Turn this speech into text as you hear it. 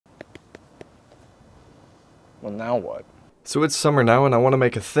Well, now what? So it's summer now and I want to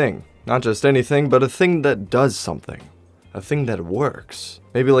make a thing. Not just anything, but a thing that does something. A thing that works.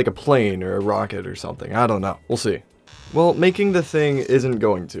 Maybe like a plane or a rocket or something, I don't know. We'll see. Well, making the thing isn't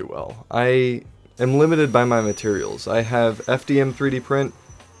going too well. I am limited by my materials. I have FDM 3D print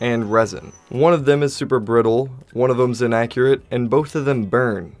and resin. One of them is super brittle, one of them's inaccurate, and both of them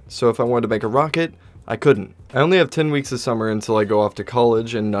burn. So if I wanted to make a rocket, I couldn't. I only have 10 weeks of summer until I go off to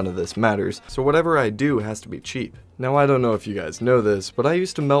college and none of this matters, so whatever I do has to be cheap. Now I don't know if you guys know this, but I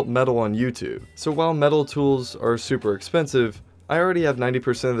used to melt metal on YouTube. So while metal tools are super expensive, I already have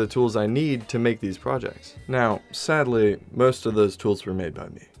 90% of the tools I need to make these projects. Now, sadly, most of those tools were made by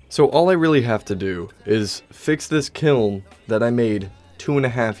me. So all I really have to do is fix this kiln that I made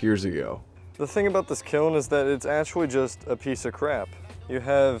 2.5 years ago. The thing about this kiln is that it's actually just a piece of crap. You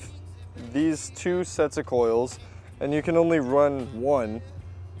have these two sets of coils, and you can only run one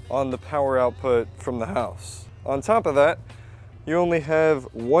on the power output from the house. On top of that, you only have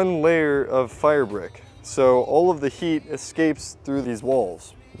one layer of fire brick, so all of the heat escapes through these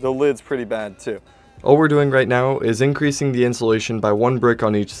walls. The lid's pretty bad too. All we're doing right now is increasing the insulation by 1 brick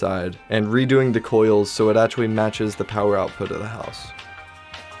on each side and redoing the coils so it actually matches the power output of the house.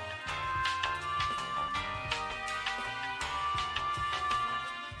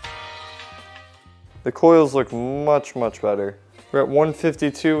 The coils look much better. We're at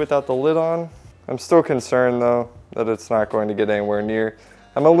 152 without the lid on. I'm still concerned though that it's not going to get anywhere near.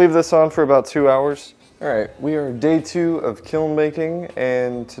 I'm gonna leave this on for about 2 hours. Alright, we are day 2 of kiln making,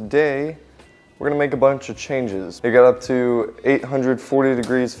 and today we're gonna make a bunch of changes. It got up to 840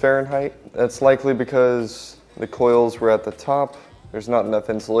 degrees Fahrenheit. That's likely because the coils were at the top, there's not enough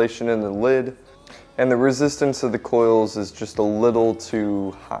insulation in the lid, and the resistance of the coils is just a little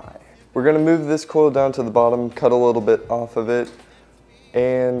too high. We're gonna move this coil down to the bottom, cut a little bit off of it,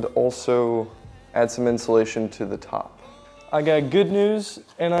 and also add some insulation to the top. I got good news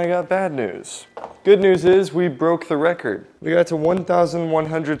and I got bad news. Good news is we broke the record. We got to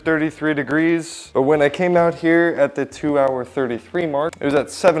 1,133 degrees, but when I came out here at the 2-hour 33 mark, it was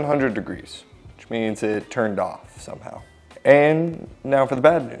at 700 degrees, which means it turned off somehow. And now for the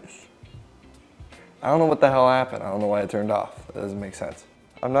bad news. I don't know what the hell happened. I don't know why it turned off. That doesn't make sense.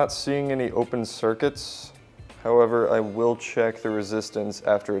 I'm not seeing any open circuits. However, I will check the resistance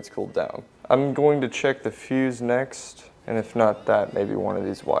after it's cooled down. I'm going to check the fuse next, and if not that, maybe one of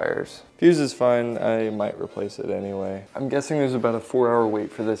these wires. Fuse is fine, I might replace it anyway. I'm guessing there's about a 4-hour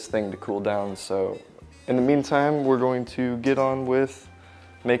wait for this thing to cool down, so in the meantime, we're going to get on with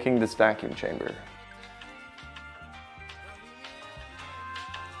making this vacuum chamber.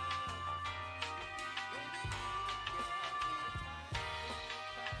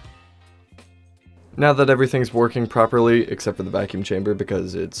 Now that everything's working properly, except for the vacuum chamber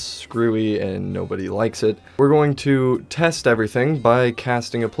because it's screwy and nobody likes it, we're going to test everything by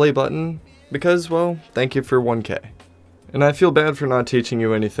casting a play button because, well, thank you for 1K. And I feel bad for not teaching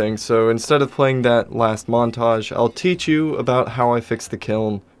you anything, so instead of playing that last montage, I'll teach you about how I fixed the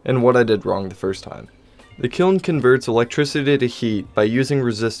kiln and what I did wrong the first time. The kiln converts electricity to heat by using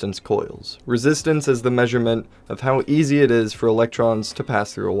resistance coils. Resistance is the measurement of how easy it is for electrons to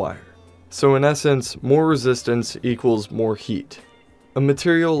pass through a wire. So in essence, more resistance equals more heat. A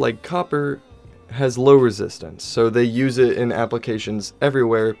material like copper has low resistance, so they use it in applications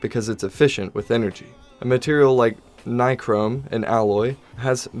everywhere because it's efficient with energy. A material like nichrome, an alloy,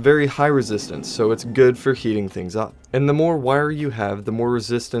 has very high resistance, so it's good for heating things up. And the more wire you have, the more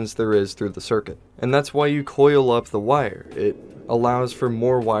resistance there is through the circuit. And that's why you coil up the wire. It allows for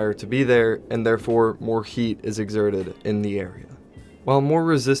more wire to be there, and therefore more heat is exerted in the area. While more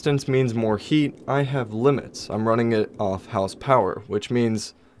resistance means more heat, I have limits. I'm running it off house power, which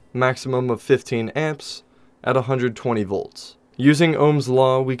means maximum of 15 amps at 120 volts. Using Ohm's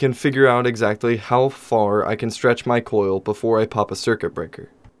law, we can figure out exactly how far I can stretch my coil before I pop a circuit breaker.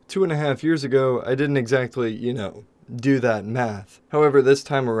 2.5 years ago, I didn't exactly, do that math. However, this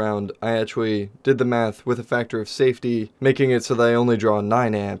time around, I actually did the math with a factor of safety, making it so that I only draw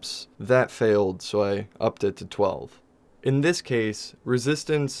 9 amps. That failed, so I upped it to 12. In this case,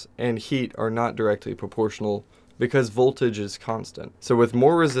 resistance and heat are not directly proportional because voltage is constant. So with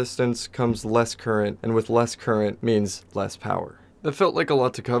more resistance comes less current, and with less current means less power. That felt like a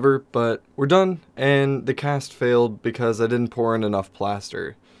lot to cover, but we're done, and the cast failed because I didn't pour in enough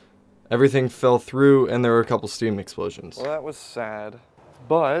plaster. Everything fell through and there were a couple steam explosions. Well, that was sad,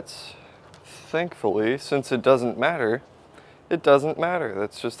 but thankfully, since it doesn't matter, it doesn't matter.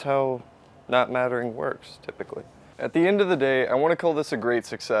 That's just how not mattering works, typically. At the end of the day, I want to call this a great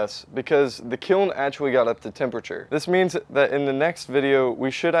success because the kiln actually got up to temperature. This means that in the next video, we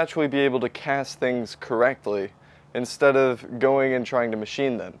should actually be able to cast things correctly instead of going and trying to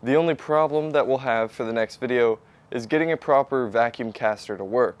machine them. The only problem that we'll have for the next video is getting a proper vacuum caster to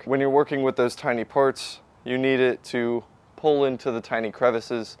work. When you're working with those tiny parts, you need it to pull into the tiny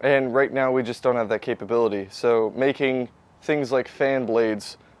crevices, and right now we just don't have that capability. So making things like fan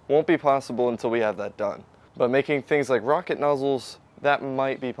blades won't be possible until we have that done. But making things like rocket nozzles, that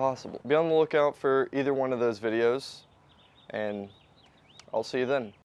might be possible. Be on the lookout for either one of those videos, and I'll see you then.